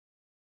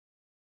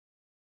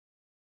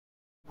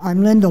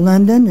I'm Linda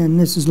London, and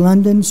this is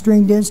London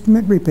Stringed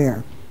Instrument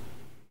Repair.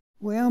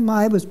 Well,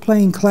 I was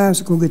playing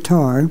classical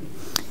guitar,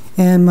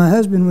 and my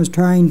husband was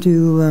trying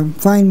to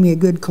find me a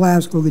good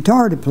classical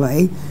guitar to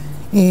play,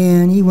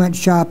 and he went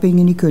shopping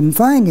and he couldn't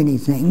find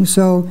anything.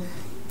 So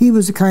he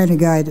was the kind of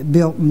guy that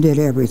built and did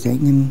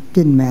everything, and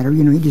didn't matter,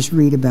 you know, he'd just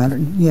read about it.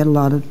 He had a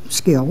lot of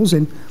skills,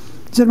 and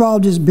he said, well, I'll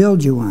just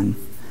build you one.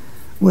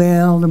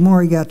 Well, the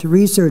more he got to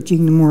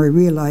researching, the more he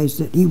realized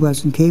that he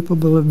wasn't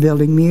capable of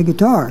building me a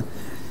guitar.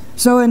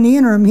 So in the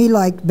interim, he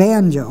liked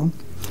banjo.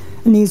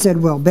 And he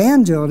said, well,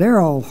 banjo, they're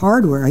all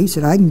hardware. He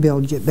said, I can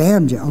build you a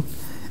banjo.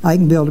 I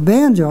can build a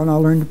banjo, and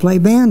I'll learn to play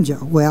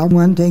banjo. Well,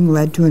 one thing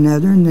led to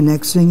another, and the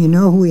next thing you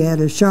know, we had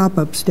a shop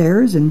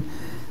upstairs, and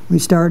we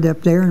started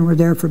up there, and we're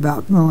there for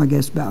about, well, I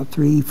guess about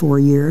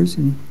 3-4 years,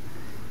 and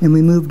then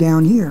we moved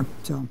down here.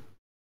 So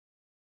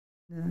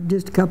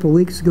just a couple of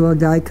weeks ago, a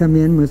guy come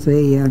in with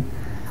a,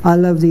 I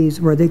love these,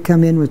 where they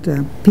come in with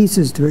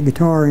pieces to a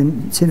guitar,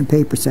 and it's in a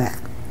paper sack.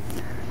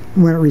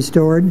 Want it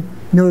restored.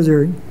 Those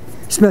are,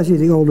 especially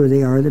the older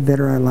they are, the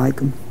better I like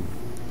them.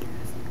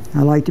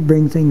 I like to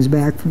bring things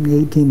back from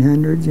the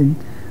 1800s. And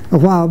a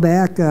while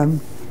back, a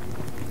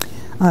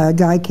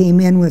guy came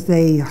in with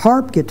a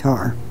harp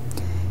guitar,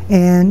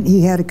 and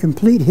he had a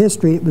complete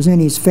history. It was in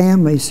his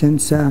family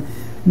since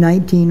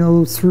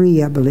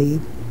 1903, I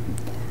believe.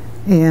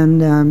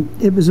 And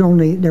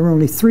there were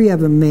only 3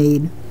 of them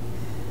made,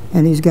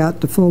 and he's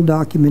got the full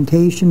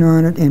documentation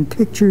on it and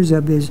pictures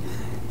of his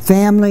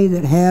family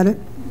that had it.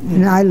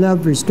 And I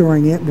loved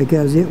restoring it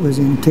because it was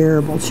in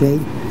terrible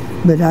shape.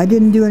 But I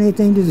didn't do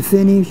anything to the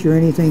finish or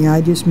anything.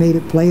 I just made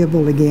it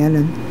playable again,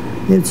 and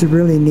it's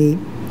really neat.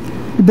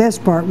 The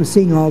best part was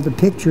seeing all the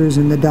pictures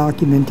and the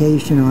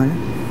documentation on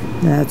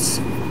it. It's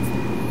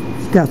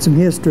got some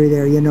history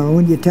there, you know.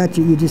 When you touch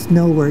it, you just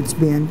know where it's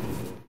been.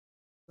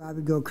 I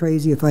would go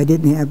crazy if I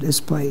didn't have this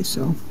place.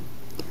 So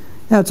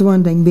that's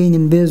one thing, being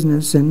in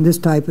business, and this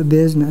type of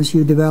business,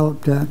 you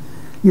developed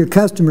your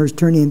customers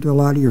turn into a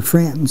lot of your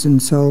friends,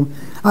 and so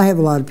I have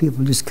a lot of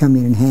people just come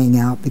in and hang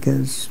out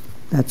because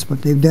that's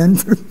what they've done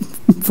for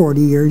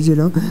 40 years, you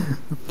know.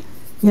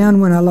 Yeah, and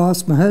when I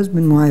lost my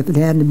husband and wife, it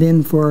hadn't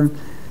been for,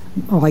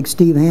 like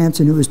Steve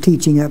Hansen, who was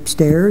teaching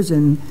upstairs,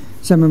 and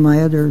some of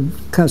my other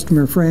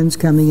customer friends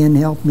coming in to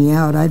help me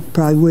out, I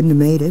probably wouldn't have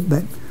made it,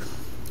 but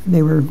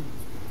they were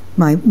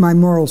my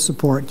moral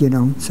support, you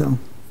know, so.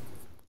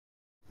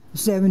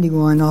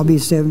 71, I'll be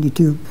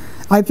 72.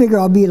 I figure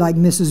I'll be like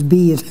Mrs.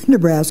 B at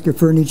Nebraska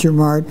Furniture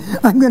Mart.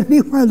 I'm going to be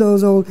one of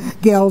those old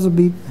gals who'll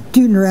be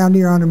tooting around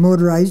here on a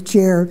motorized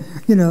chair.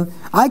 You know,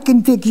 I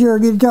can fix your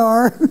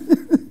guitar.